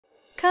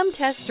Come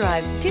test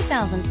drive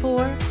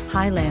 2004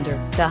 Highlander.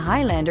 The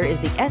Highlander is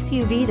the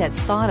SUV that's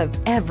thought of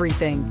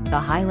everything. The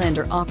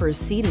Highlander offers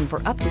seating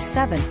for up to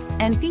 7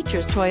 and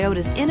features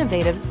Toyota's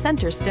innovative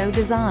center stow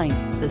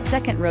design. The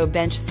second row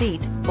bench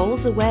seat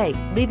folds away,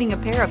 leaving a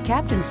pair of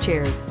captain's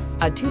chairs.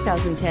 A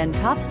 2010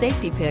 top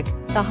safety pick,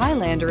 the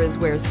Highlander is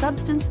where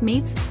substance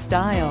meets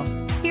style.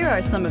 Here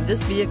are some of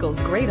this vehicle's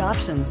great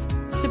options: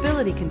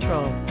 stability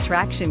control,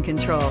 traction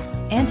control,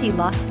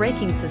 anti-lock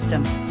braking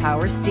system,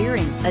 power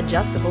steering,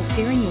 adjustable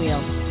steering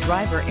wheel,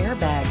 driver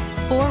airbag,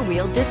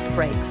 4-wheel disc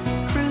brakes,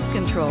 cruise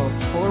control,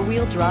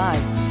 4-wheel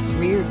drive,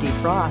 rear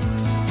defrost.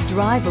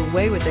 Drive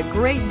away with a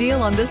great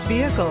deal on this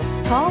vehicle.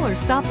 Call or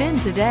stop in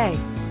today.